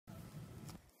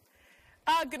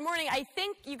Good morning. I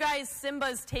think you guys,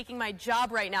 Simba's taking my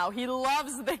job right now. He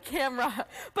loves the camera.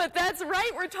 But that's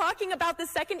right. We're talking about the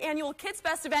second annual Kids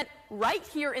Fest event right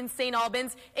here in St.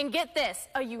 Albans. And get this,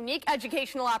 a unique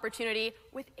educational opportunity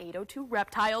with 802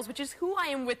 Reptiles, which is who I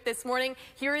am with this morning.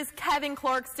 Here is Kevin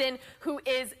Clarkston, who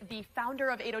is the founder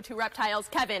of 802 Reptiles.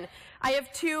 Kevin, I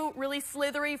have two really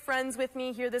slithery friends with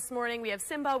me here this morning. We have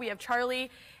Simba, we have Charlie.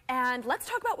 And let's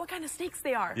talk about what kind of snakes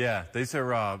they are. Yeah, these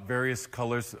are various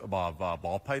colors of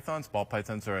ball pythons. Ball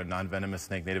pythons are a non-venomous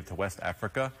snake native to West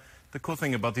Africa. The cool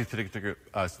thing about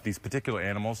these particular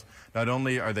animals, not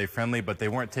only are they friendly, but they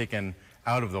weren't taken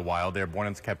out of the wild. They're born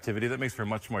into captivity. That makes for a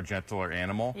much more gentler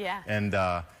animal. Yeah. And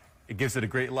it gives it a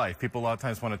great life. People a lot of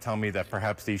times want to tell me that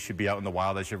perhaps these should be out in the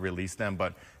wild, I should release them,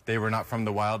 but they were not from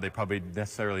the wild. They probably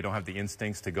necessarily don't have the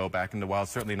instincts to go back in the wild,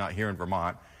 certainly not here in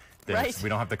Vermont. Right. We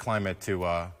don't have the climate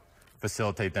to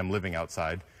facilitate them living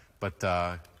outside. But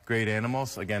great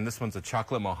animals. Again, this one's a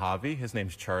chocolate Mojave. His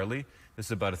name's Charlie. This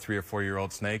is about a 3 or 4 year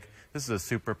old snake. This is a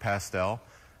super pastel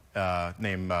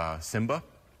named Simba.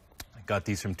 I got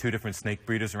these from 2 different snake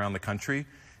breeders around the country.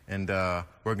 And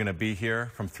we're going to be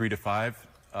here from 3 to 5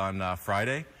 on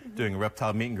Friday doing a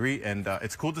reptile meet and greet. And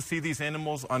it's cool to see these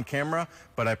animals on camera,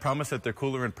 but I promise that they're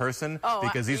cooler in person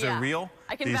because these are real.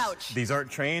 I can vouch. These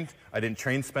aren't trained. I didn't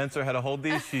train Spencer how to hold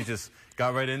these. She just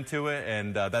got right into it,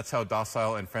 and that's how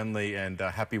docile and friendly and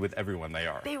happy with everyone they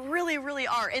are. They really, really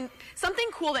are. And something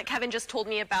cool that Kevin just told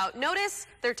me about, notice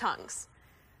their tongues.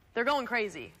 They're going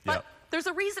crazy. But Yep. there's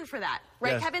a reason for that,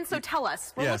 right, Yes. Kevin? So tell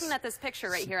us. We're Yes. looking at this picture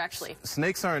right here, actually.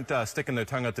 Snakes aren't sticking their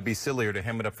tongue out to be silly or to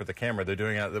ham it up for the camera. They're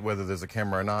doing it whether there's a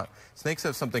camera or not. Snakes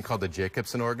have something called the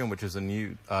Jacobson organ, which is a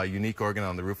new, unique organ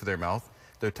on the roof of their mouth.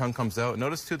 Their tongue comes out.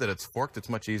 Notice, too, that it's forked. It's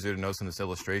much easier to notice in this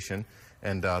illustration.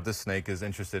 And this snake is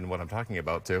interested in what I'm talking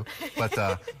about, too. But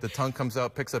the tongue comes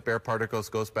out, picks up air particles,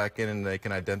 goes back in, and they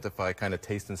can identify kind of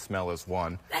taste and smell as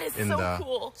one. That is so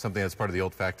cool. Something that's part of the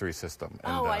olfactory system.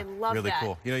 And, I love really that.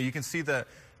 Cool. You know, you can see that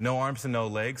no arms and no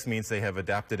legs means they have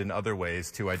adapted in other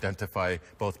ways to identify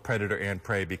both predator and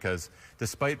prey, because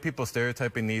despite people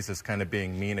stereotyping these as kind of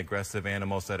being mean, aggressive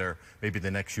animals that are maybe the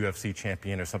next UFC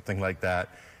champion or something like that,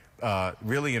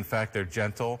 really, in fact, they're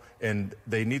gentle, and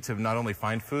they need to not only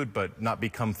find food, but not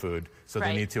become food. So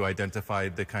they need to identify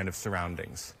the kind of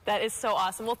surroundings. That is so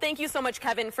awesome. Well, thank you so much,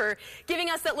 Kevin, for giving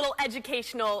us that little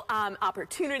educational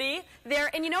opportunity there.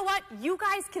 And you know what? You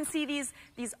guys can see these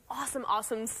awesome,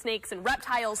 awesome snakes and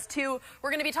reptiles, too. We're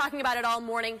going to be talking about it all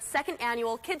morning. Second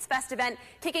annual Kids Fest event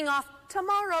kicking off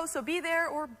tomorrow, so be there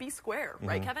or be square.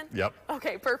 Right, Kevin? Yep.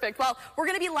 Okay, perfect. Well, we're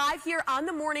going to be live here on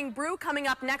The Morning Brew coming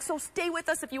up next, so stay with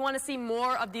us if you want to see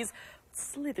more of these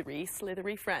slithery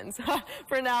friends.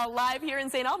 For now, live here in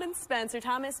St. Albans, Spencer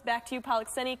Thomas. Back to you,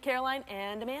 Pollock-Senni, Caroline,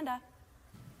 and Amanda.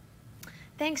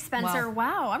 Thanks, Spencer.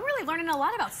 Wow, I'm really learning a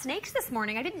lot about snakes this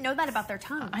morning. I didn't know that about their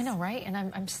tongues. I know, right? And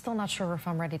I'm still not sure if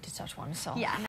I'm ready to touch one, so. Yeah.